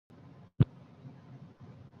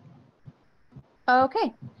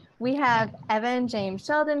Okay, we have Evan James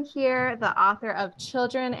Sheldon here, the author of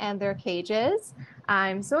Children and Their Cages.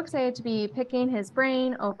 I'm so excited to be picking his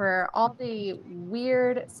brain over all the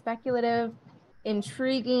weird, speculative,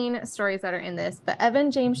 intriguing stories that are in this. But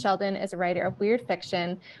Evan James Sheldon is a writer of weird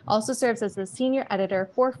fiction, also serves as the senior editor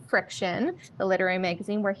for Friction, the literary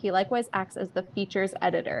magazine, where he likewise acts as the features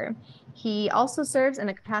editor. He also serves in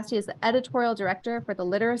a capacity as the editorial director for the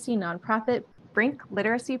literacy nonprofit Brink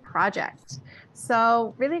Literacy Project.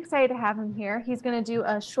 So, really excited to have him here. He's going to do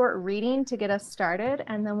a short reading to get us started,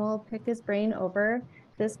 and then we'll pick his brain over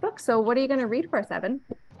this book. So, what are you going to read for us, Evan?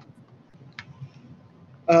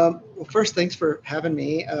 Well, first, thanks for having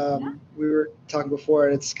me. We were talking before,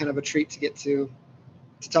 and it's kind of a treat to get to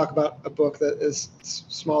talk about a book that is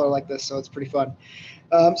smaller like this, so it's pretty fun.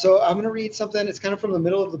 So I'm going to read something. It's kind of from the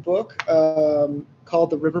middle of the book called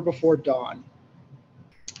The River Before Dawn.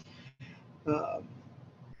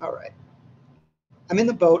 All right. I'm in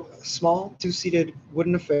the boat, a small, two-seated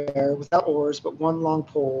wooden affair without oars but one long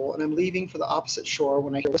pole, and I'm leaving for the opposite shore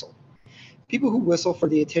when I hear a whistle. People who whistle for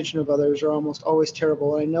the attention of others are almost always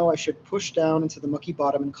terrible, and I know I should push down into the mucky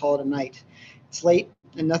bottom and call it a night. It's late,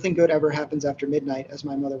 and nothing good ever happens after midnight, as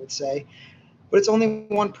my mother would say. But it's only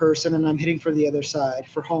one person, and I'm heading for the other side,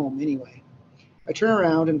 for home anyway. I turn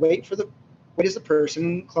around and wait as the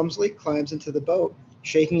person clumsily climbs into the boat,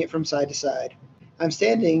 shaking it from side to side. I'm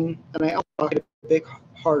standing, and I rock it a bit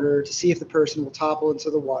harder to see if the person will topple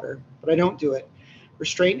into the water, but I don't do it.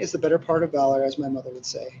 Restraint is the better part of valor, as my mother would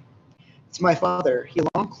say. It's my father. He has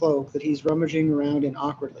a long cloak that he's rummaging around in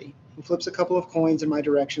awkwardly. He flips a couple of coins in my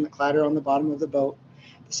direction that clatter on the bottom of the boat,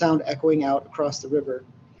 the sound echoing out across the river.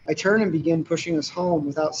 I turn and begin pushing us home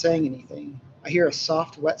without saying anything. I hear a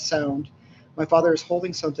soft, wet sound. My father is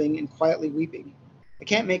holding something and quietly weeping. I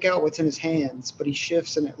can't make out what's in his hands, but he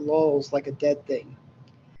shifts and it lulls like a dead thing.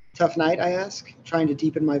 Tough night, I ask, trying to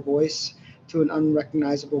deepen my voice to an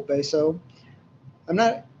unrecognizable basso. I'm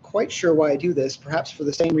not quite sure why I do this, perhaps for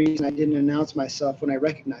the same reason I didn't announce myself when I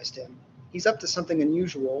recognized him. He's up to something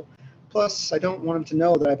unusual, plus I don't want him to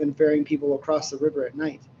know that I've been ferrying people across the river at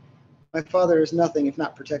night. My father is nothing if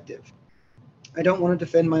not protective. I don't want to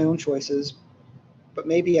defend my own choices, but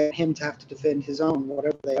maybe I want him to have to defend his own,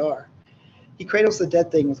 whatever they are. He cradles the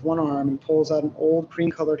dead thing with one arm and pulls out an old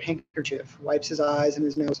cream-colored handkerchief, wipes his eyes and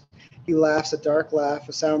his nose. He laughs a dark laugh,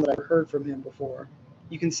 a sound that I've heard from him before.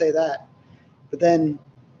 You can say that. But then,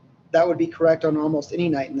 that would be correct on almost any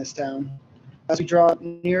night in this town. As we draw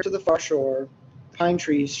near to the far shore, pine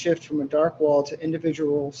trees shift from a dark wall to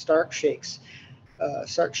individual stark shakes,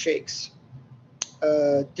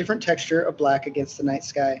 different texture of black against the night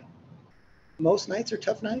sky. Most nights are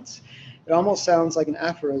tough nights. It almost sounds like an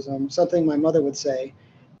aphorism, something my mother would say,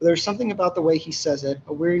 but there's something about the way he says it,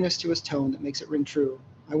 a weariness to his tone that makes it ring true.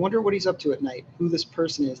 I wonder what he's up to at night, who this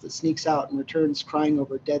person is that sneaks out and returns crying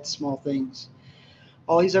over dead small things.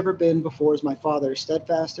 All he's ever been before is my father,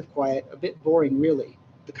 steadfast and quiet, a bit boring really,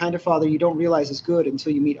 the kind of father you don't realize is good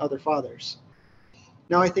until you meet other fathers.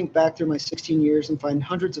 Now I think back through my 16 years and find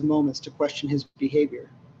hundreds of moments to question his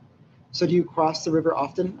behavior. So do you cross the river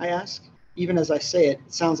often, I ask? Even as I say it,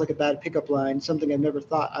 it sounds like a bad pickup line, something I've never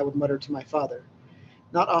thought I would mutter to my father.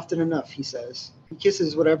 Not often enough, he says. He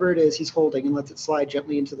kisses whatever it is he's holding and lets it slide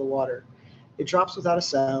gently into the water. It drops without a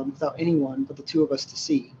sound, without anyone but the two of us to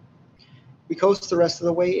see. We coast the rest of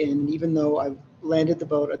the way in, and even though I've landed the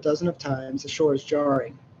boat a dozen of times, the shore is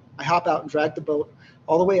jarring. I hop out and drag the boat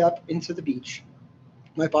all the way up into the beach.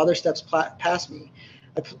 My father steps past me.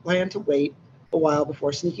 I plan to wait a while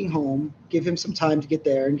before sneaking home, give him some time to get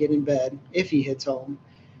there and get in bed, if he heads home.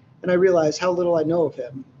 And I realize how little I know of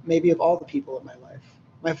him, maybe of all the people in my life.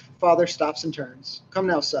 My father stops and turns. Come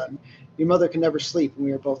now, son. Your mother can never sleep when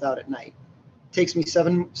we are both out at night. It takes me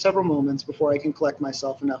several moments before I can collect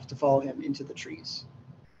myself enough to follow him into the trees.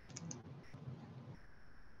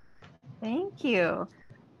 Thank you.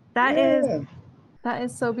 Yeah. That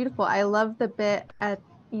is so beautiful. I love the bit at,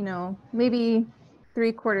 maybe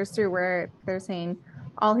three-quarters through where they're saying,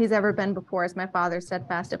 all he's ever been before is my father,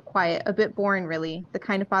 steadfast and quiet, a bit boring, really, the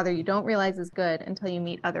kind of father you don't realize is good until you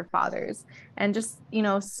meet other fathers. And just,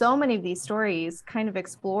 so many of these stories kind of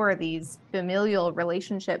explore these familial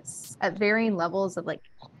relationships at varying levels of like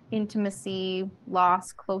intimacy,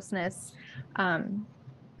 loss, closeness.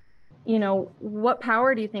 What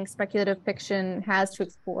power do you think speculative fiction has to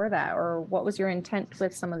explore that, or what was your intent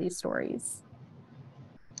with some of these stories?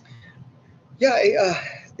 Yeah,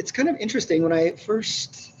 it's kind of interesting. When I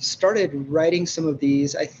first started writing some of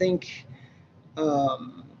these, I think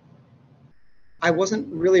um, I wasn't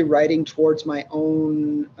really writing towards my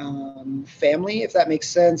own family, if that makes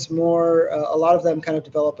sense. More, a lot of them kind of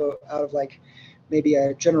develop out of like maybe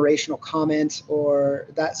a generational comment or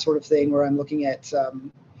that sort of thing, where I'm looking at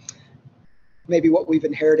maybe what we've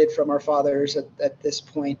inherited from our fathers at this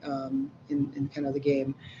point in kind of the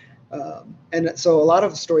game. And so a lot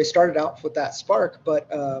of the story started out with that spark, but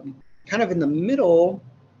kind of in the middle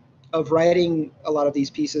of writing a lot of these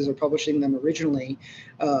pieces or publishing them originally,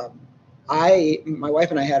 my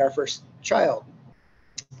wife and I had our first child,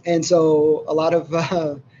 and so a lot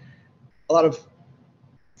of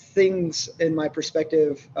things in my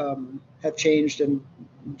perspective have changed and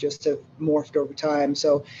just have morphed over time.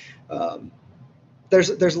 So there's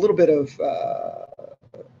a little bit of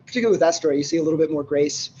particularly with that story, you see a little bit more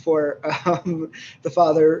grace for the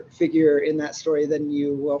father figure in that story than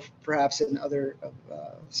you will perhaps in other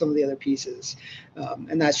some of the other pieces,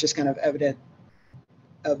 and that's just kind of evident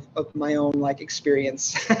of my own like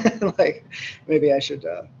experience. Like maybe I should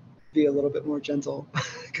be a little bit more gentle,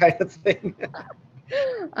 kind of thing.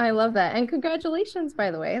 I love that. And congratulations,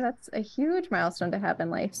 by the way. That's a huge milestone to have in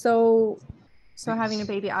life. So having a Thanks.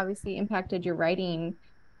 baby obviously impacted your writing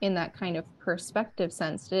in that kind of perspective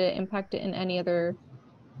sense. Did it impact it in any other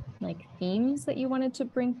like themes that you wanted to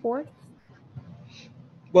bring forth?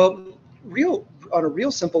 Well, real on a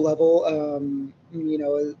real simple level,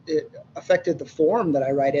 it affected the form that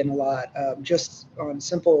I write in a lot. Just on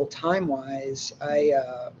simple time wise,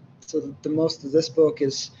 so the most of this book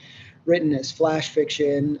is written as flash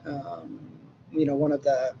fiction. One of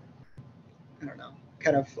the, I don't know,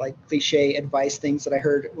 kind of like cliche advice things that I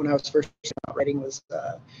heard when I was first out writing was,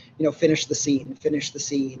 finish the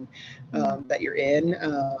scene that you're in.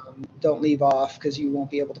 Don't leave off because you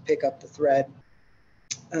won't be able to pick up the thread.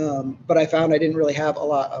 But I found I didn't really have a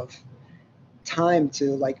lot of time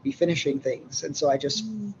to like be finishing things, and so I just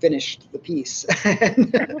finished the piece.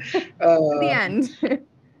 And, The end.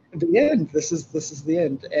 the end. This is the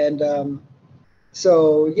end, and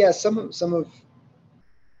so yeah, some of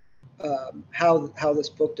how this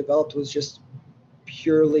book developed was just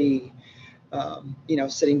purely,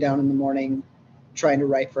 sitting down in the morning, trying to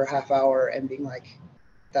write for a half hour and being like,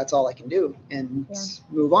 that's all I can do, and Yeah.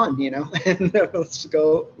 move on, and let's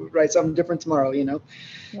go write something different tomorrow, Yeah.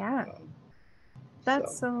 Um,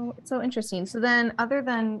 That's so. so interesting. So then, other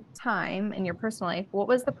than time in your personal life, what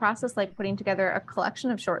was the process like putting together a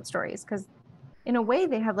collection of short stories? Because in a way,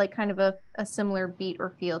 they have like kind of a similar beat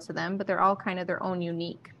or feel to them, but they're all kind of their own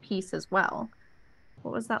unique piece as well.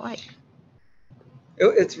 What was that like?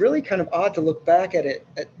 It's really kind of odd to look back at it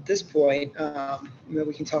at this point. Maybe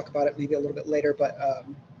we can talk about it maybe a little bit later, but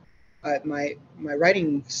my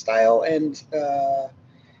writing style and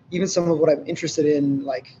even some of what I'm interested in,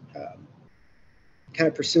 like kind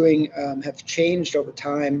of pursuing, have changed over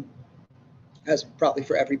time, as probably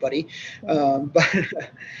for everybody. Yeah. But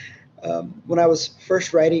when I was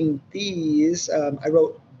first writing these, I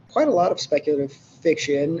wrote quite a lot of speculative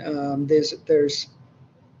fiction. There's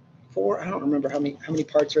four. I don't remember how many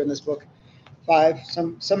parts are in this book. Five,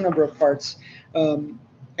 some number of parts, and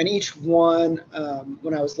each one,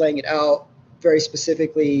 when I was laying it out, very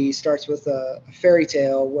specifically starts with a fairy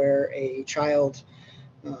tale where a child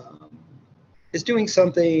um, is doing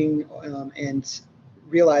something, and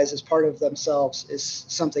realizes part of themselves is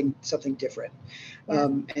something different, Yeah.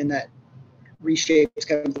 and that reshapes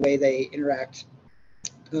kind of the way they interact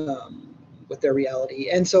with their reality.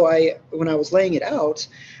 And so when I was laying it out,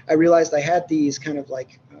 I realized I had these kind of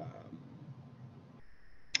like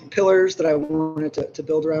pillars that I wanted to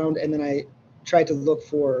build around, and then I tried to look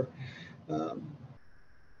for um,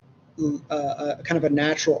 kind of a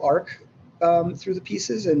natural arc through the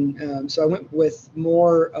pieces, and so I went with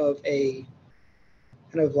more of a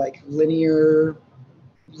kind of like linear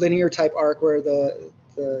type arc where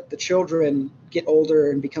the children get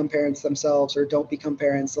older and become parents themselves or don't become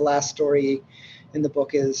parents. The last story in the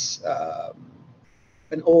book is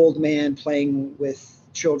an old man playing with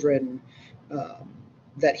children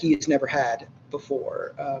that he's never had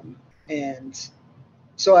before. And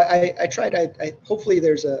so I tried, hopefully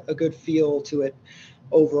there's a good feel to it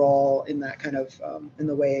overall in that kind of, in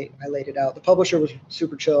the way I laid it out. The publisher was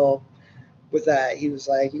super chill with that. He was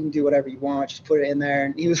like, you can do whatever you want, just put it in there.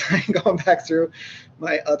 And he was like going back through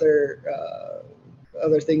my other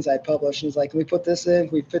things I published. And he's like, can we put this in?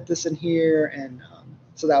 Can we fit this in here? And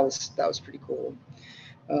so that was pretty cool.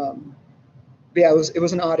 But yeah, it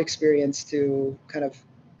was an odd experience to kind of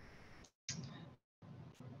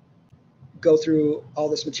go through all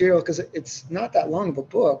this material, because it's not that long of a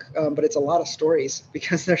book, but it's a lot of stories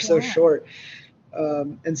because they're so Yeah. short.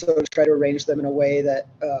 And so to try to arrange them in a way that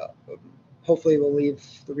hopefully will leave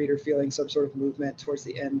the reader feeling some sort of movement towards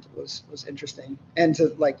the end was interesting. And to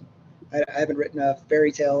like, I haven't written a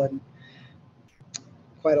fairy tale in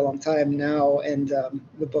quite a long time now, and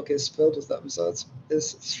the book is filled with them. So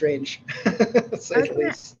it's strange, to I say was the gonna,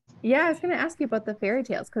 least. yeah, I was gonna ask you about the fairy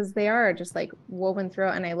tales because they are just like woven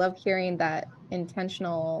throughout, and I love hearing that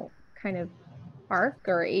intentional kind of arc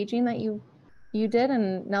or aging that you did.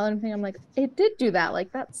 And now that I'm thinking, I'm like, it did do that.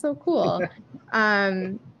 Like that's so cool.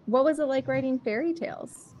 What was it like writing fairy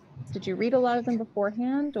tales? Did you read a lot of them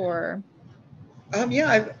beforehand, or? Yeah,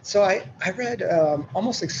 I read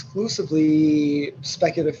almost exclusively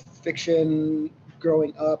speculative fiction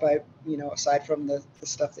growing up. Aside from the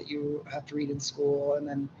stuff that you have to read in school, and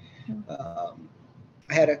then um,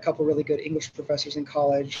 I had a couple really good English professors in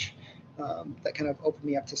college that kind of opened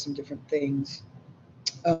me up to some different things.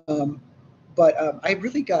 Um, but I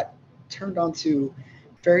really got turned on to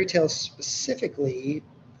fairy tales specifically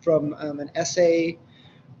from an essay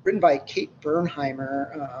written by Kate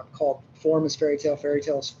Bernheimer called "Form is Fairy Tale, Fairy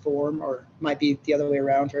Tale is Form," or might be the other way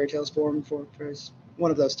around, Fairy Tales Form, one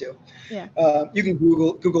of those two. Yeah. You can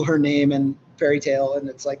Google her name and fairy tale, and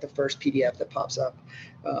it's like the first PDF that pops up.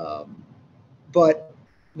 Um, but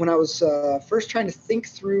when I was first trying to think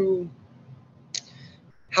through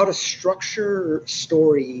how to structure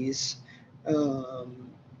stories, um,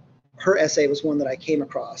 her essay was one that I came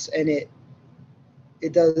across, and it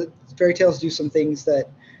does fairy tales do some things that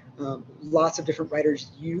lots of different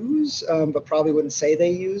writers use, but probably wouldn't say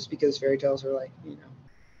they use because fairy tales are like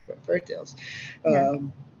fairy tales, Yeah.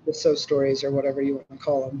 so stories or whatever you want to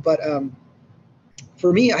call them. But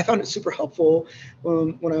for me, I found it super helpful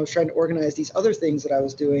when I was trying to organize these other things that I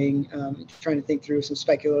was doing, trying to think through some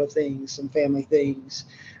speculative things, some family things,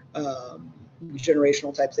 um,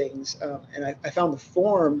 generational type things. And I found the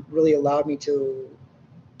form really allowed me to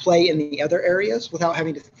play in the other areas without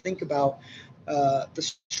having to think about the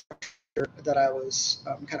structure that I was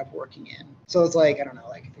kind of working in. So it's like, I don't know,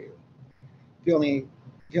 like if you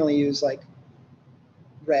only use like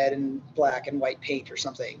red and black and white paint or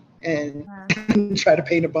something, and Yeah. try to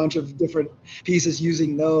paint a bunch of different pieces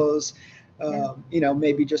using those. Yeah.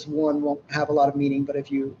 Maybe just one won't have a lot of meaning, but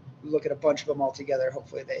if you look at a bunch of them all together,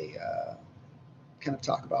 hopefully they kind of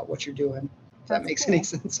talk about what you're doing. If that That's makes any cool.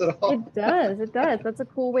 sense at all. It does. It does. That's a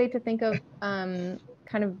cool way to think of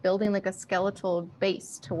kind of building like a skeletal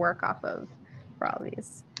base to work off of for all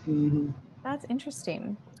these. Mm-hmm. That's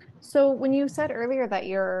interesting. So when you said earlier that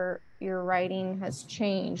your writing has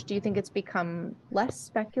changed, do you think it's become less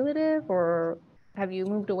speculative, or have you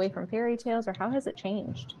moved away from fairy tales, or how has it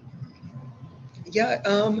changed? Yeah.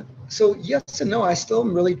 So yes and no. I still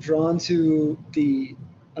am really drawn to the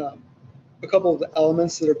a couple of the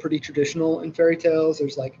elements that are pretty traditional in fairy tales.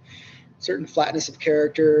 There's like certain flatness of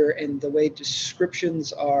character and the way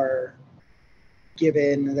descriptions are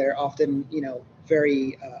given. They're often,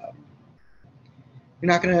 very. You're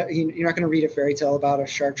not gonna read a fairy tale about a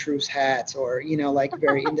chartreuse hat or like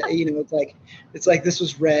very it's like this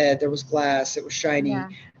was red, there was glass, it was shiny, Yeah.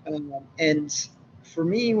 and for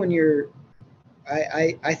me when you're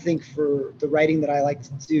I think for the writing that I like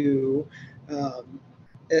to do, um,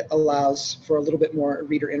 it allows for a little bit more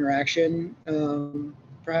reader interaction.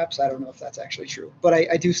 Perhaps I don't know if that's actually true, but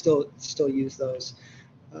I do still use those.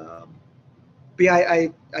 Um, but yeah,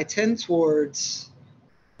 I tend towards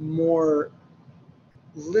more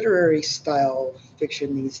literary style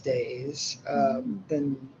fiction these days Mhm.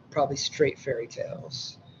 than probably straight fairy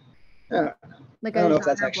tales. I don't know. Like I don't a know if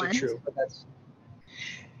that's genre actually blend? true, but that's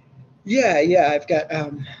yeah. I've got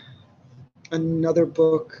another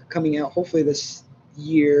book coming out hopefully this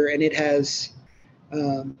year, and it has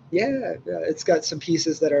it's got some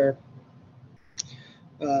pieces that are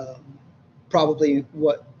um, probably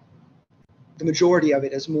what the majority of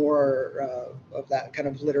it is more of that kind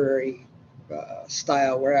of literary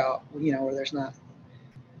style where there's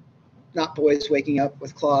not boys waking up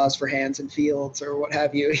with claws for hands in fields or what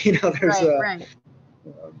have you. There's Right, right.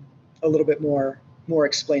 um, a little bit more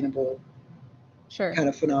explainable Sure. kind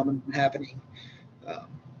of phenomenon happening. Um,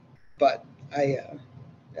 but yeah,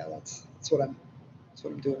 that's what I'm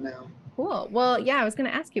doing now. Cool. Well, yeah, I was going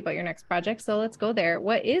to ask you about your next project, so let's go there.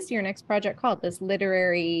 What is your next project called? This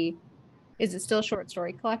literary, is it still a short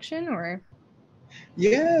story collection or?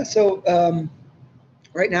 Yeah, so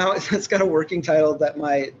right now it's got a working title that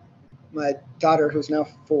my daughter, who's now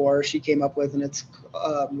 4, she came up with, and it's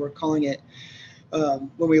we're calling it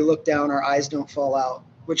 "When We Look Down, Our Eyes Don't Fall Out,"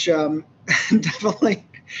 which definitely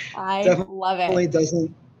I love it. definitely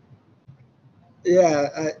doesn't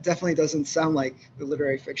yeah definitely doesn't sound like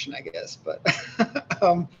literary fiction, I guess, but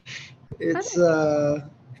um, But it's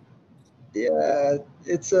yeah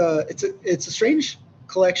it's a strange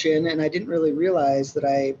collection, and I didn't really realize that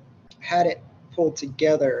I had it pulled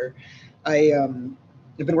together. I've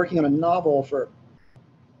been working on a novel for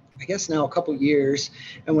I guess now a couple years.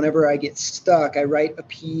 And whenever I get stuck, I write a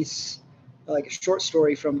piece, like a short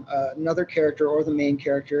story from another character or the main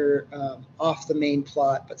character, off the main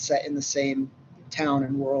plot, but set in the same town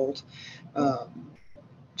and world,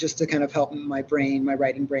 just to kind of help my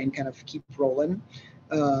writing brain kind of keep rolling.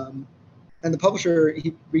 And the publisher,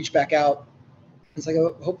 he reached back out. It's like,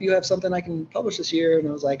 I hope you have something I can publish this year. And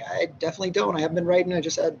I was like, I definitely don't. I haven't been writing.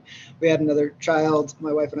 We had another child,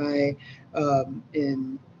 my wife and I,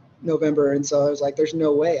 in November. And so I was like, there's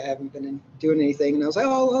no way I haven't been doing anything. And I was like,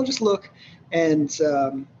 oh, I'll just look. And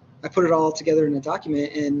I put it all together in a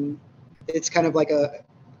document. And it's kind of like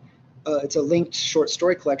it's a linked short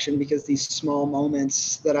story collection, because these small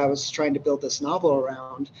moments that I was trying to build this novel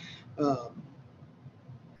around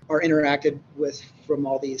are interacted with from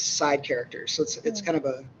all these side characters. So it's kind of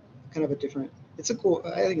a different. I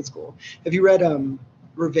think it's cool. Have you read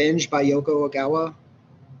Revenge by Yoko Ogawa?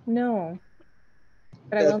 No,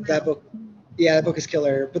 but I will. That book, yeah, that book is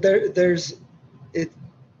killer. But there's it.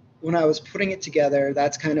 When I was putting it together,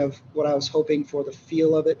 that's kind of what I was hoping for the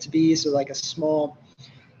feel of it to be. So like a small,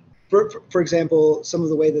 for example, some of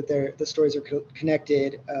the way that the stories are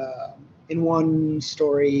connected. In one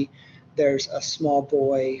story, there's a small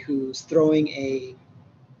boy who's throwing a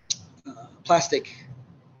plastic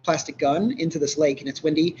gun into this lake, and it's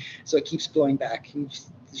windy, so it keeps blowing back. It's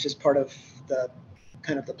just part of the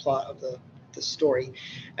kind of the plot of the story.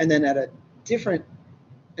 And then in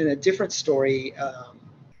a different story,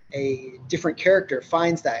 a different character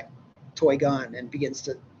finds that toy gun and begins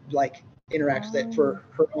to like interact with it for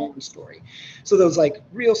her own story. So those like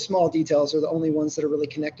real small details are the only ones that are really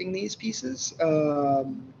connecting these pieces,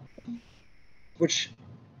 which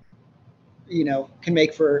can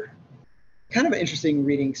make for kind of an interesting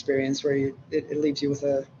reading experience where it leaves you with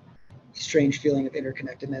a strange feeling of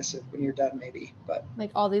interconnectedness when you're done, maybe. But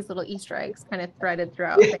like all these little Easter eggs kind of threaded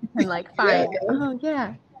throughout that you can like find. Yeah. Oh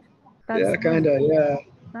yeah. Yeah, kind of. Yeah.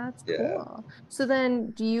 That's Yeah. cool. So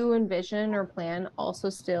then do you envision or plan also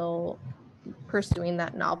still pursuing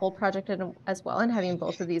that novel project as well, and having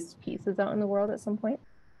both of these pieces out in the world at some point?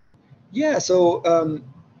 Yeah. So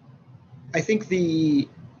I think the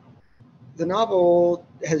novel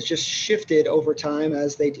has just shifted over time,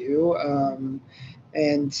 as they do.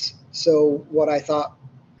 And so what I thought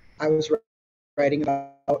I was writing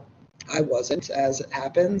about, I wasn't, as it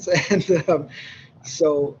happens. And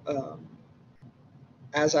so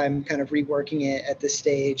as I'm kind of reworking it at this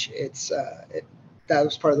stage, that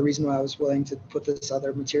was part of the reason why I was willing to put this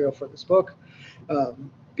other material for this book,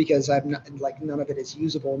 because I'm not, like, none of it is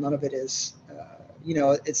usable. None of it is,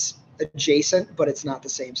 it's adjacent, but it's not the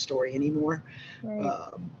same story anymore. Right.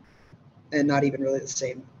 And not even really the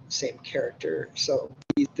same character. So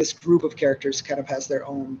this group of characters kind of has their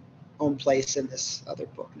own place in this other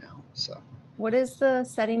book now. So What is the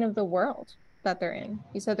setting of the world that they're in?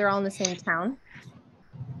 You said they're all in the same town?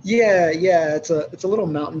 yeah, it's a little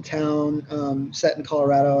mountain town, set in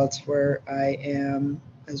Colorado. That's where I am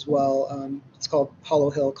as well. It's called Hollow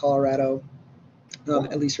Hill, Colorado.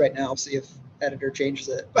 At least right now. See if editor changes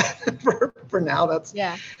it. for now, that's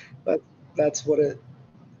what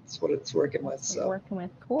it's working with. So working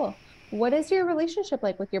with, cool. What is your relationship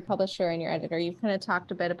like with your publisher and your editor? You've kind of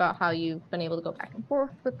talked a bit about how you've been able to go back and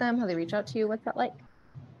forth with them, how they reach out to you. What's that like?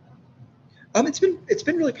 It's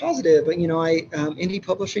been really positive. But indie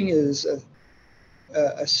publishing is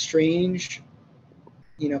a strange,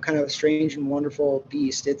 kind of a strange and wonderful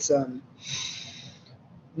beast. It's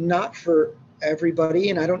not for everybody,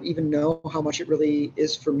 and I don't even know how much it really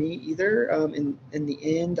is for me either. In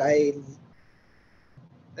the end, I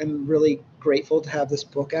am really grateful to have this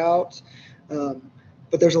book out,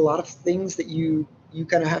 but there's a lot of things that you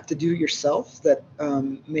kind of have to do yourself that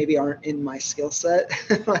maybe aren't in my skill set.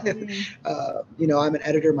 I'm an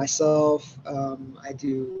editor myself. I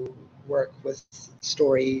do work with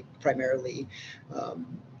story primarily,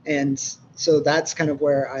 and so that's kind of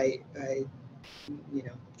where I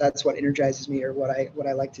that's what energizes me, or what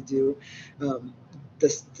I like to do. The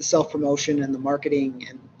self-promotion and the marketing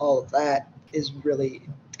and all of that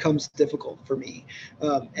comes difficult for me.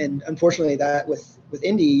 And unfortunately, that with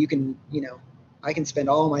indie, you can, I can spend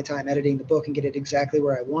all my time editing the book and get it exactly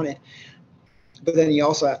where I want it. But then you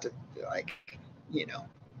also have to,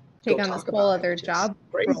 take on this whole other job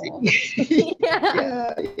role.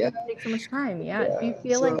 Yeah. It takes so much time. Yeah. Do you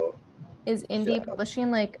feel like, is indie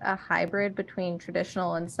publishing like a hybrid between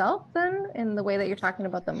traditional and self then, in the way that you're talking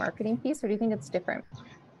about the marketing piece, or do you think it's different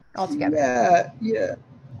altogether? Yeah.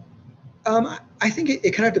 I think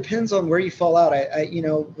it kind of depends on where you fall out.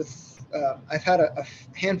 I've had a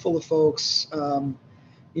handful of folks,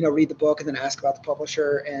 read the book and then ask about the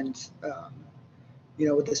publisher, and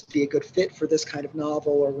would this be a good fit for this kind of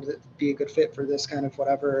novel, or would it be a good fit for this kind of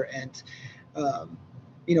whatever? And,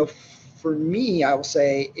 for me, I will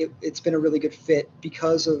say it's been a really good fit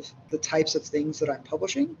because of the types of things that I'm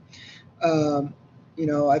publishing.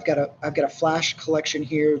 I've got a flash collection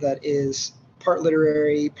here that is part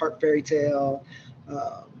literary, part fairy tale,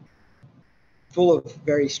 full of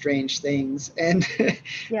very strange things, and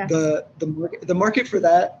Yes. the market for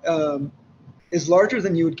that is larger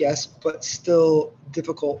than you would guess, but still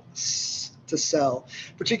difficult to sell,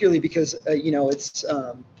 particularly because it's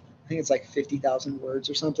I think it's like 50,000 words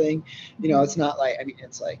or something. It's not like, I mean,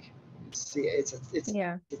 it's like, it's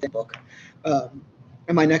Yeah. a thin book.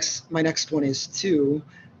 And my next one is two,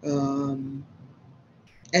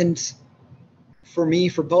 and for me,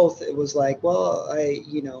 for both, it was like, well, I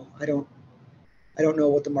don't know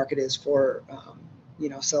what the market is for,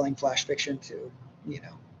 selling flash fiction to,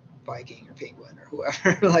 Viking or Penguin or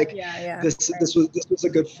whoever. Like Yeah. this was a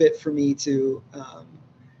good fit for me to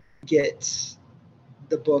get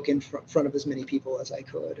the book in front of as many people as I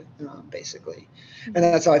could, basically. Mm-hmm. And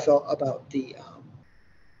that's how I felt about the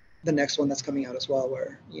next one that's coming out as well,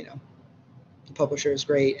 where the publisher is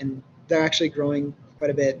great and they're actually growing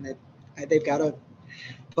quite a bit, and they've got a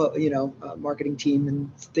marketing team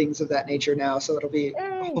and things of that nature now. So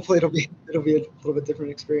hopefully it'll be a little bit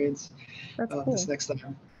different experience That's cool. this next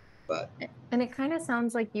time. But and it kind of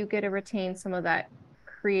sounds like you get to retain some of that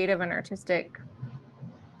creative and artistic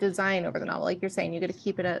design over the novel. Like you're saying, you get to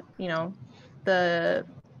keep it at, the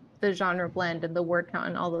genre blend and the word count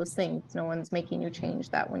and all those things. No one's making you change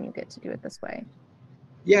that when you get to do it this way.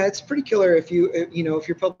 Yeah, it's pretty killer if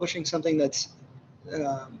you're publishing something that's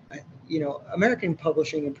American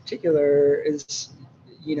publishing in particular is,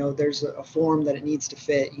 there's a form that it needs to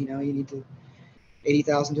fit. You need to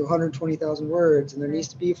 80,000 to 120,000 words, and there needs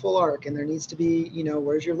to be a full arc, and there needs to be,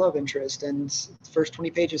 where's your love interest, and the first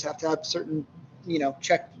 20 pages have to have certain,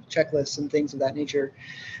 checklists and things of that nature.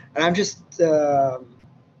 And I'm just, not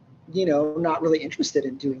really interested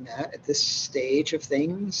in doing that at this stage of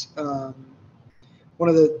things. One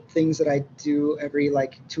of the things that I do every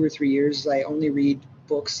like 2 or 3 years is I only read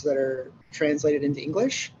books that are translated into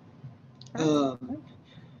English.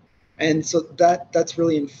 And so that's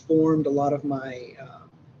really informed a lot of my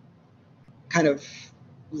kind of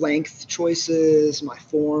length choices, my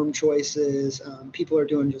form choices. People are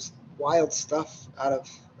doing just wild stuff out of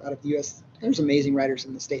the U.S. There's amazing writers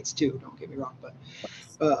in the States too. Don't get me wrong, but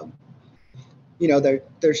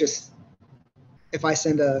there's just, if I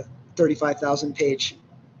send a 35,000 page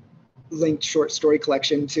linked short story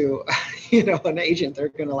collection to an agent, they're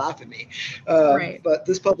going to laugh at me. Right. But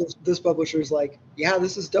this publisher's like, yeah,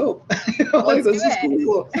 this is dope. Let's this do is it.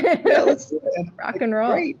 cool. Yeah, let's do it. Rock and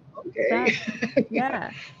roll. Great. Okay. Yeah.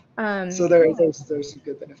 So there's some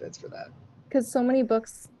good benefits for that. Because so many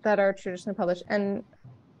books that are traditionally published, and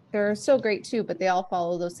they're so great too, but they all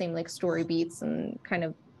follow those same like story beats and kind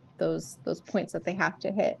of those points that they have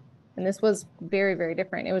to hit. And this was very, very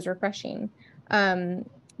different. It was refreshing.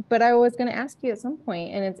 But I was going to ask you at some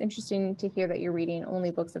point, and it's interesting to hear that you're reading only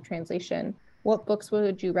books of translation. What books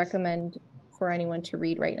would you recommend for anyone to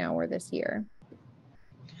read right now or this year?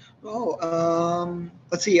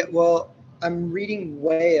 Let's see. Well, I'm reading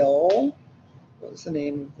Whale. What was the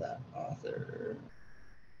name of that author?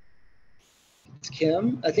 It's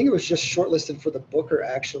Kim. I think it was just shortlisted for the Booker,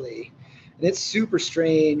 actually. And it's super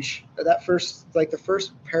strange. That the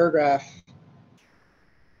first paragraph,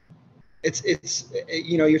 it's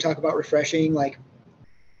you talk about refreshing, like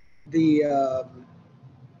the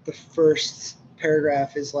first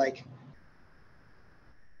paragraph is like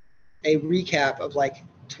a recap of like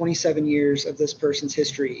 27 years of this person's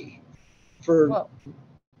history for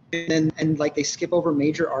and like they skip over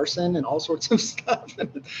major arson and all sorts of stuff.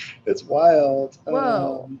 It's wild.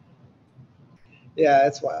 Whoa. Yeah,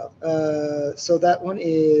 it's wild. So that one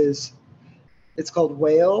it's called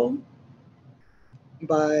Whale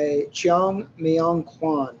by Chiang Myong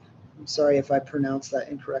Kwan. I'm sorry if I pronounced that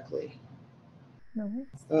incorrectly. No.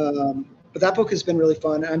 But that book has been really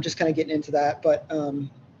fun. I'm just kind of getting into that, but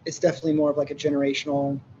it's definitely more of like a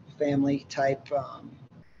generational family type,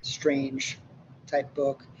 strange type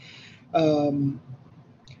book. The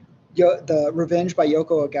Revenge by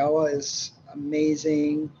Yoko Ogawa is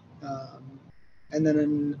amazing. And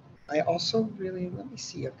then I also really, let me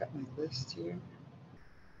see, I've got my list here.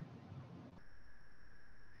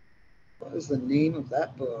 What is the name of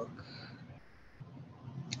that book?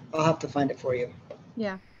 I'll have to find it for you.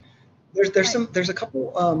 Yeah. There's a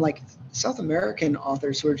couple like South American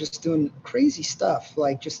authors who are just doing crazy stuff,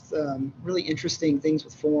 like just really interesting things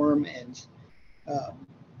with form and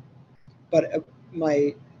but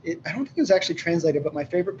I don't think it was actually translated, but my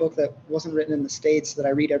favorite book that wasn't written in the States that I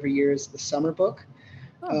read every year is the Summer Book,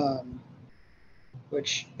 Oh, um,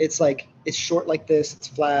 which it's short like this. It's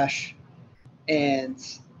flash, and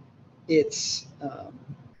it's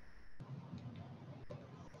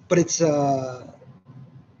but it's a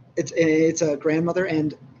grandmother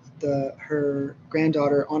and her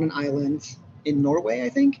granddaughter on an island in Norway, I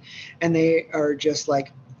think, and they are just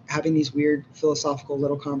like having these weird philosophical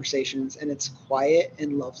little conversations, and it's quiet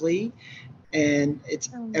and lovely, and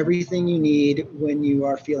it's um, everything you need when you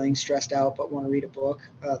are feeling stressed out but want to read a book.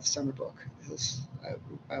 The Summer Book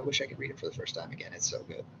I wish I could read it for the first time again. It's so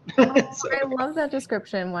good. oh, It's so I good. love that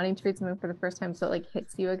description, wanting to read something for the first time so it like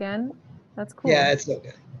hits you again. That's Yeah, cool. it's so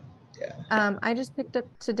good. Yeah. I just picked up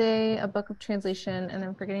today a book of translation and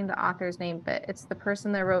I'm forgetting the author's name, but it's the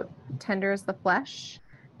person that wrote Tender as the Flesh,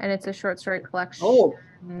 and it's a short story collection. Oh,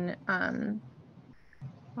 Um,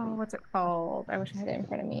 oh, what's it called? I wish I had it in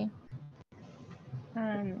front of me.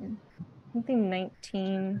 Something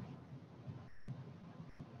 19.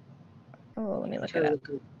 Oh, let me look try it to up. look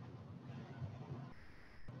at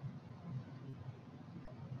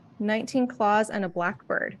 19 Claws and a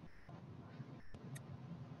Blackbird.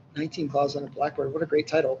 19 Claws on a Blackbird. What a great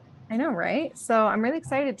title. I know, right? So I'm really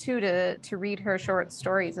excited too to read her short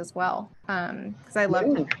stories as well. Because I love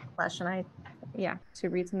Yeah. Tender Flesh, and yeah, to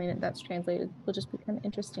read something that's translated will just be kind of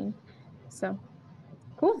interesting. So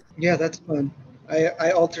cool. Yeah, that's fun.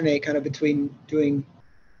 I alternate kind of between doing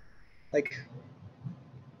like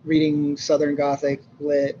reading Southern Gothic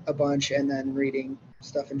lit a bunch and then reading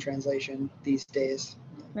stuff in translation these days.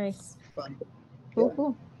 Nice. Fun. Cool, Yeah.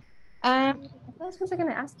 cool. What else was I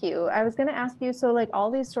gonna ask you? I was gonna ask you, so like all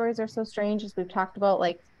these stories are so strange as we've talked about,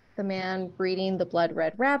 like the man breeding the blood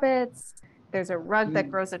red rabbits. There's a rug that Mm.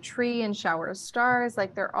 grows a tree and showers stars.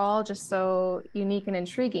 Like they're all just so unique and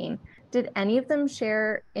intriguing. Did any of them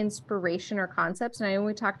share inspiration or concepts? And I know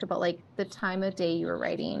we talked about like the time of day you were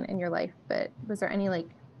writing in your life, but was there any like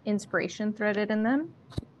inspiration threaded in them?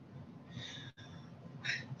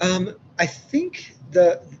 I think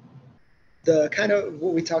the kind of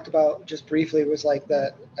what we talked about just briefly was like Yeah.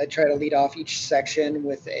 that I try to lead off each section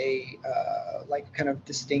with a like kind of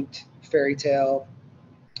distinct fairy tale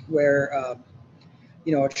where a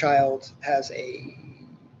child has a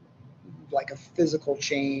like a physical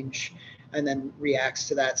change and then reacts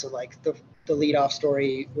to that. So like the lead off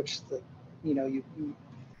story, which you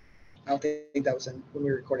I don't think that was in when we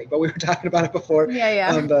were recording, but we were talking about it before. Yeah,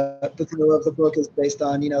 yeah. The title of the book is based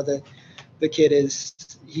on the kid is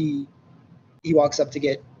he walks up to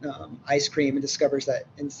get ice cream and discovers that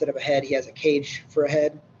instead of a head he has a cage for a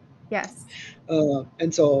head, Yes.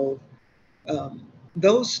 and so um,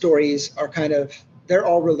 those stories are kind of they're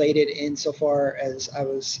all related insofar as I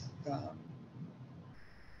was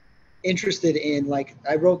interested in like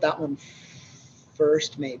I wrote that one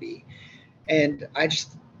first maybe, and I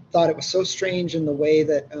just thought it was so strange in the way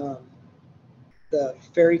that the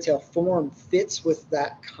fairy tale form fits with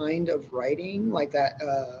that kind of writing, like that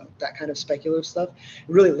kind of speculative stuff.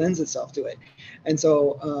 It really lends itself to it, and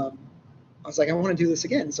so I was like, I want to do this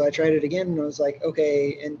again. So I tried it again, and I was like,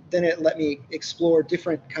 okay, and then it let me explore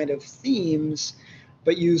different kind of themes,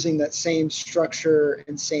 but using that same structure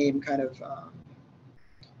and same kind of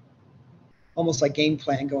almost like game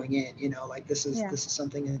plan going in. Like Yeah. this is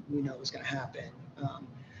something that we know is going to happen.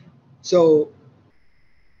 So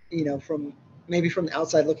from maybe from the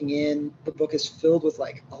outside looking in, the book is filled with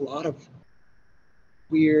like a lot of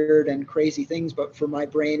weird and crazy things. But for my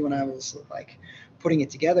brain, when I was like putting it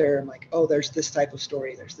together, I'm like, oh, there's this type of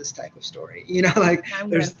story. There's this type of story. Like I'm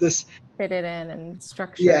gonna there's this. fit it in and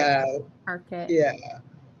structure it, Yeah, arc it. yeah,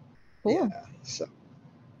 Cool. yeah. So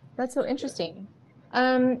That's so yeah. interesting.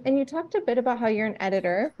 And you talked a bit about how you're an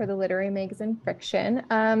editor for the literary magazine Fiction.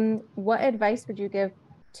 What advice would you give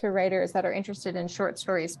to writers that are interested in short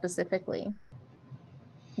stories specifically?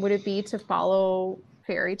 Would it be to follow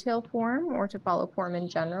fairy tale form or to follow form in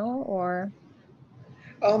general, or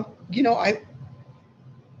Um, you know, I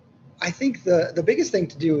think the biggest thing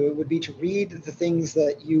to do would be to read the things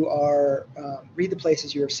that you are read the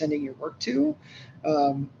places you are sending your work to,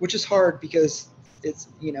 which is hard because it's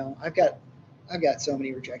I've got so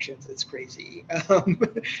many rejections. It's crazy. It's oh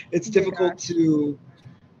my difficult gosh. to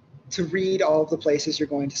read all of the places you're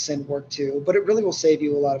going to send work to, but it really will save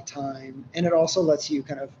you a lot of time, and it also lets you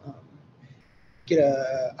kind of get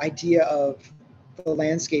a idea of the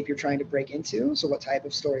landscape you're trying to break into. So what type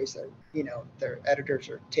of stories that their editors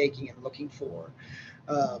are taking and looking for,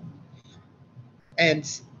 um, and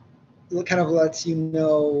it kind of lets you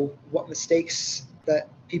know what mistakes that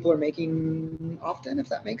people are making often, if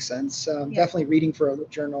that makes sense. Yeah. Definitely reading for a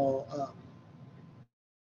journal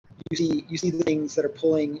you see the things that are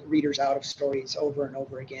pulling readers out of stories over and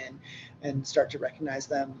over again, and start to recognize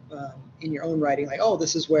them in your own writing. Like, oh,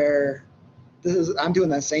 I'm doing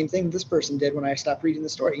that same thing this person did when I stopped reading the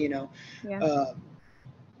story. Yeah.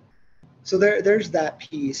 So there's that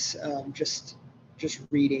piece. Just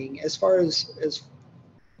reading. As far as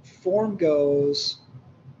form goes,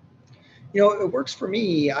 it works for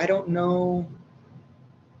me. I don't know.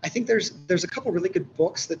 I think there's a couple really good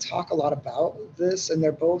books that talk a lot about this, and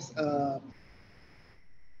they're both they're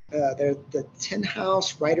the Tin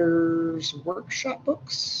House Writers Workshop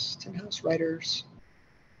books, Tin House Writers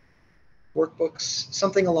Workbooks,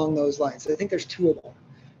 something along those lines. I think there's two of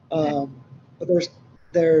them, but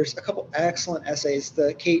there's a couple excellent essays.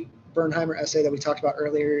 The Kate Bernheimer essay that we talked about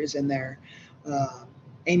earlier is in there.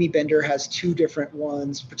 Amy Bender has two different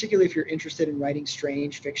ones, particularly if you're interested in writing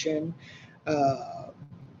strange fiction.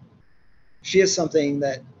 She has something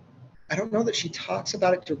that I don't know that she talks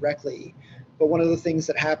about it directly, but one of the things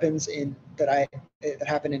that happens that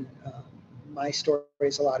happen in my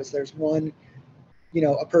stories a lot is there's one,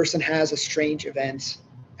 a person has a strange event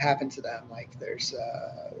happen to them. Like there's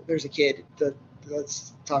a kid.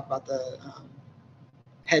 Let's talk about the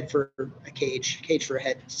head for a cage for a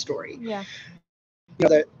head story. Yeah.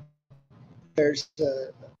 That there's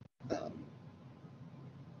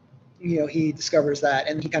he discovers that,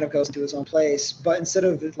 and he kind of goes into his own place. But instead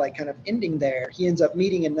of like kind of ending there, he ends up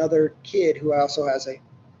meeting another kid who also has a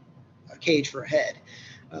cage for a head.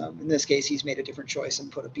 In this case, he's made a different choice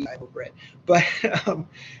and put a beehive over it. But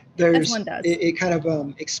As one does. It kind of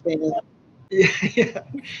expands.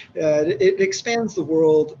 It expands the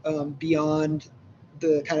world beyond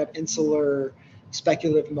the kind of insular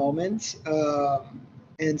speculative moments.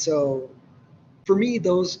 And so for me,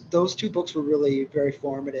 those two books were really very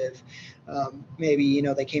formative. Maybe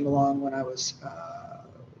they came along when I was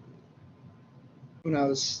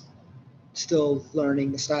still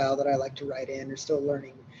learning the style that I like to write in, or still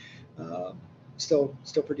learning, still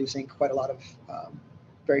producing quite a lot of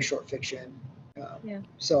very short fiction.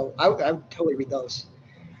 So I would totally read those.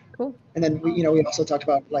 Cool. And then we also talked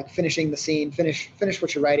about like finishing the scene, finish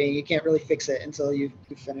what you're writing. You can't really fix it until you've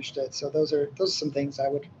finished it. So those are some things I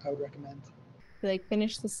would recommend. Like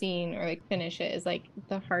finish the scene or like finish it is like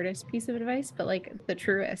the hardest piece of advice, but like the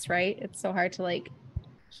truest, right? It's so hard to like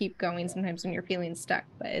keep going sometimes when you're feeling stuck,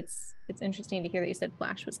 but it's interesting to hear that you said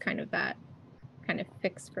Flash was kind of that kind of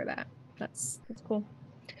fix for that. That's cool.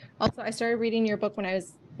 Also, I started reading your book when I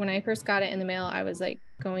first got it in the mail. I was like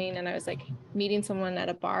going and I was like meeting someone at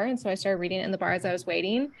a bar, and so I started reading it in the bar as I was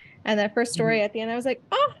waiting. And that first story at the end, I was like,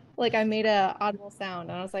 oh, like I made a audible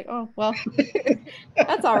sound, and I was like, oh well,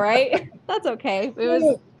 that's all right. That's okay.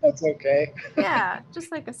 That's okay. Yeah,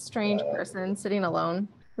 just like a strange person sitting alone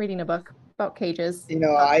reading a book about cages.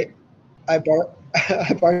 I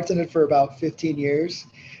bartended for about 15 years,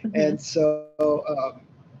 and so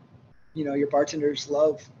your bartenders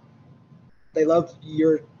love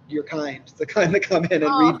your kind, the kind that come in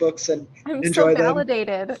and read books and enjoy them. I'm so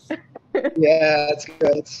validated. Yeah, it's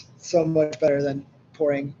good. It's so much better than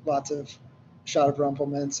pouring lots of shot of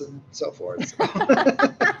Rumplemans and so forth.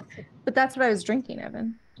 But that's what I was drinking,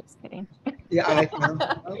 Evan. Just kidding. Yeah,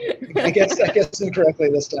 I guess incorrectly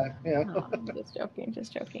this time. Yeah. No, just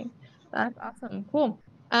joking. That's awesome. Cool.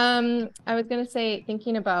 I was gonna say,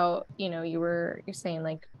 thinking about, you're saying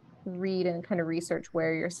like read and kind of research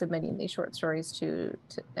where you're submitting these short stories to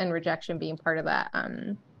and rejection being part of that.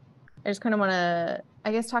 I just kind of want to,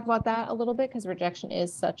 I guess, talk about that a little bit, because rejection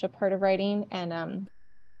is such a part of writing. And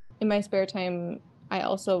in my spare time, I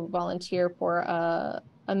also volunteer for a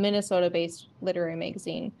Minnesota-based literary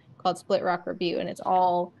magazine called Split Rock Review, and it's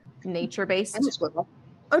all nature-based.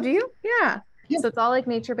 Oh, do you? Yeah. So it's all like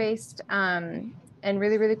nature-based, and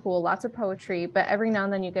really, really cool. Lots of poetry, but every now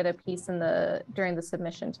and then you get a piece during the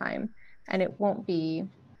submission time, and it won't be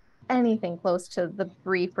anything close to the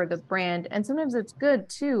brief or the brand. And sometimes it's good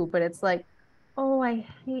too, but it's like, oh, I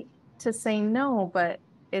hate to say no, but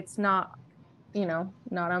it's not,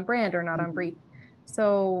 not on brand or not on brief.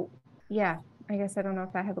 So yeah, I guess I don't know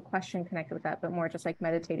if I have a question connected with that, but more just like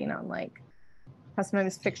meditating on like how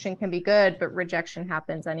sometimes fiction can be good, but rejection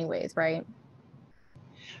happens anyways, right?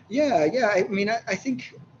 Yeah. I mean, I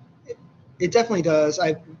think it definitely does.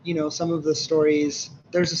 Some of the stories,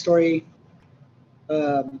 there's a story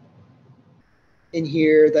in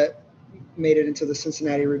here that made it into the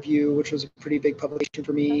Cincinnati Review, which was a pretty big publication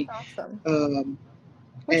for me. That's awesome.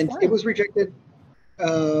 And it was rejected.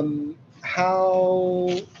 How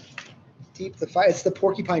deep the fight? It's the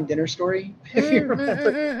porcupine dinner story, if you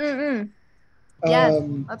remember. Yes,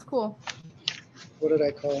 that's cool. What did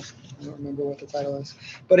I call? I don't remember what the title is.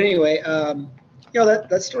 But anyway,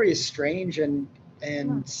 that story is strange, and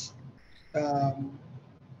um,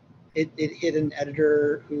 it hit an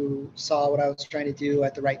editor who saw what I was trying to do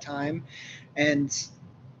at the right time, and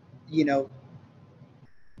you know,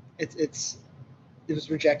 it's it was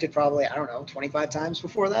rejected probably, I don't know, 25 times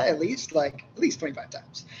before that, at least 25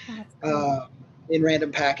 times, Oh, that's cool. in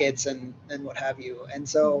random packets and what have you. And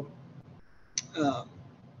so, um,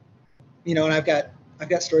 and I've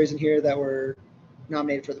got stories in here that were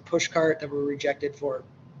nominated for the push cart that were rejected for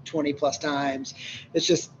 20 plus times. It's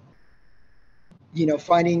just,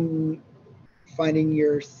 finding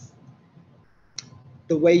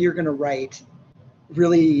the way you're going to write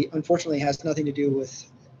really, unfortunately, has nothing to do with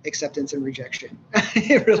acceptance and rejection.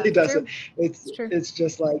 It really That's doesn't. true. It's It's true. it's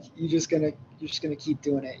just like you're just gonna keep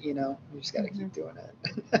doing it. You just got to Mm-hmm. keep doing it.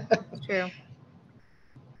 It's true.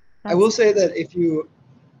 I That's will say that if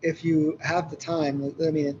you have the time,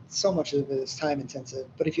 I mean, so much of it is time intensive,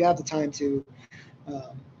 but if you have the time to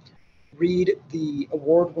um, read the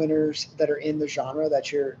award winners that are in the genre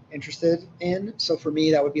that you're interested in. So for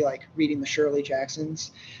me, that would be like reading the Shirley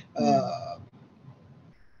Jacksons. mm, Uh,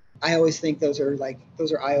 I always think those are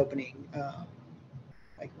eye opening.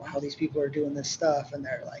 Like, wow, these people are doing this stuff and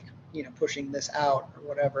they're like, pushing this out or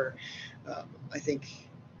whatever. I think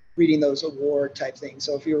reading those award type things.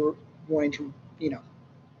 So if you're wanting to,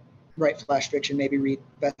 write flash fiction, maybe read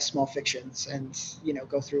best small fictions and,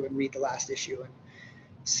 go through and read the last issue and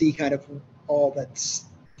see kind of all that's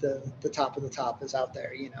the top of the top is out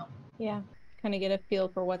there. yeah. Kind of get a feel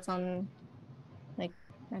for what's on, like,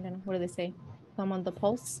 I don't know, what do they say? Thumb on the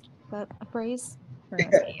pulse? Is that a phrase? We're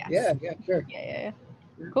gonna say yes. Yeah, yeah, sure. Yeah, yeah, yeah.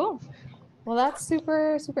 Cool. Well, that's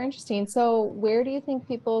super, super interesting. So, where do you think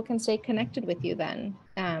people can stay connected with you then?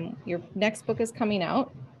 Your next book is coming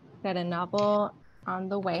out. Got a novel on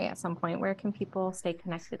the way at some point. Where can people stay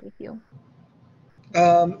connected with you?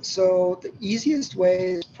 So the easiest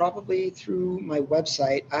way is probably through my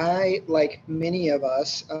website. I, like many of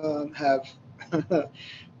us, have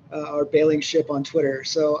are bailing ship on Twitter.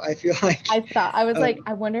 So I feel like I was like, um,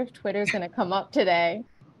 I wonder if Twitter's gonna come up today.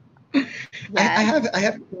 I Yes.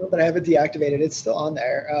 have but I have it deactivated. It's still on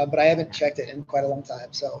there, but I haven't checked it in quite a long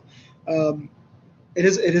time. So um, it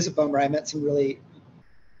is a bummer. I met some really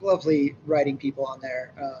lovely writing people on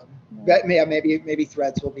there. Yeah. Maybe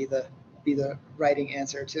Threads will be the writing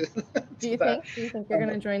answer to to that. Do you think you're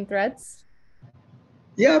gonna Um, join Threads?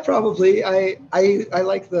 yeah, probably. I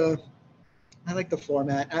like the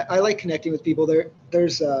format. I like connecting with people.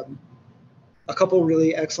 There's a couple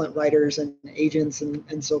really excellent writers and agents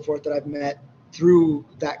and so forth that I've met through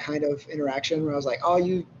that kind of interaction where I was like, oh,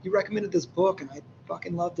 you recommended this book and I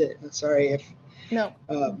fucking loved it. And sorry if No,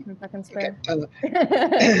 um, nothing fucking okay.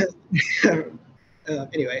 swear.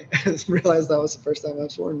 Anyway, I just realized that was the first time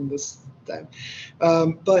I've sworn this time.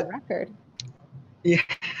 The But record. yeah,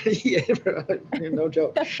 yeah, no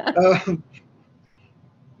joke. Um,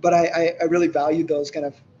 but I really valued those kind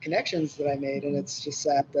of connections that I made, and it's just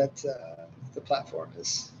sad that the platform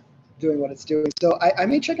is doing what it's doing. So I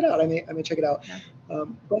may check it out. I may check it out. Yeah.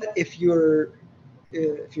 But if you're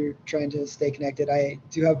trying to stay connected, I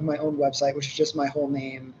do have my own website, which is just my whole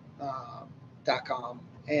name .com,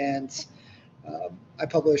 and I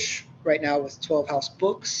publish right now with 12 House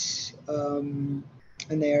Books, and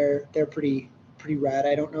they're pretty rad.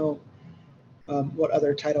 I don't know what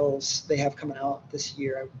other titles they have coming out this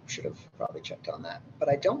year. I should have probably checked on that, but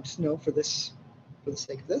I don't know for the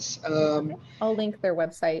sake of this. I'll link their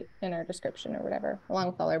website in our description or whatever, along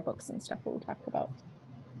with all our books and stuff that we talked about.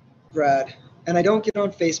 Rad. And I don't get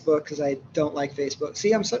on Facebook because I don't like Facebook.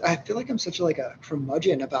 See, I feel like I'm such a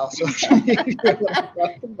curmudgeon about social media when I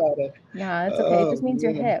talk about it. Nah, it's okay. It Oh just means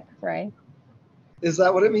you're man, hip, right? is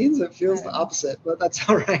that what it means? It I feels the don't know. opposite, but that's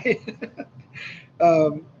all right.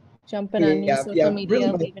 um, Jumping on new yeah, social yeah, really,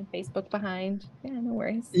 media, leaving Facebook behind. Yeah, no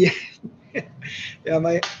worries. yeah, yeah.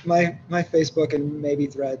 My Facebook and maybe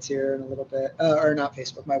Threads here in a little bit, or not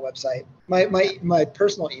Facebook, my website. Yeah, My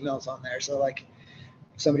personal email's on there, so like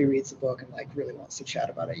if somebody reads the book and like really wants to chat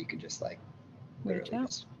about it, you can just like reach literally out.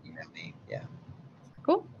 just email me. Yeah.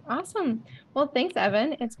 Cool. Awesome. Well, thanks,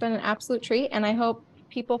 Evan. It's been an absolute treat, and I hope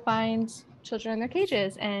people find Children in Their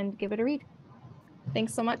Cages and give it a read.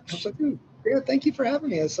 Thanks so Hope much. so too. Yeah, thank you for having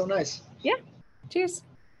me. It's so nice. Yeah. Cheers.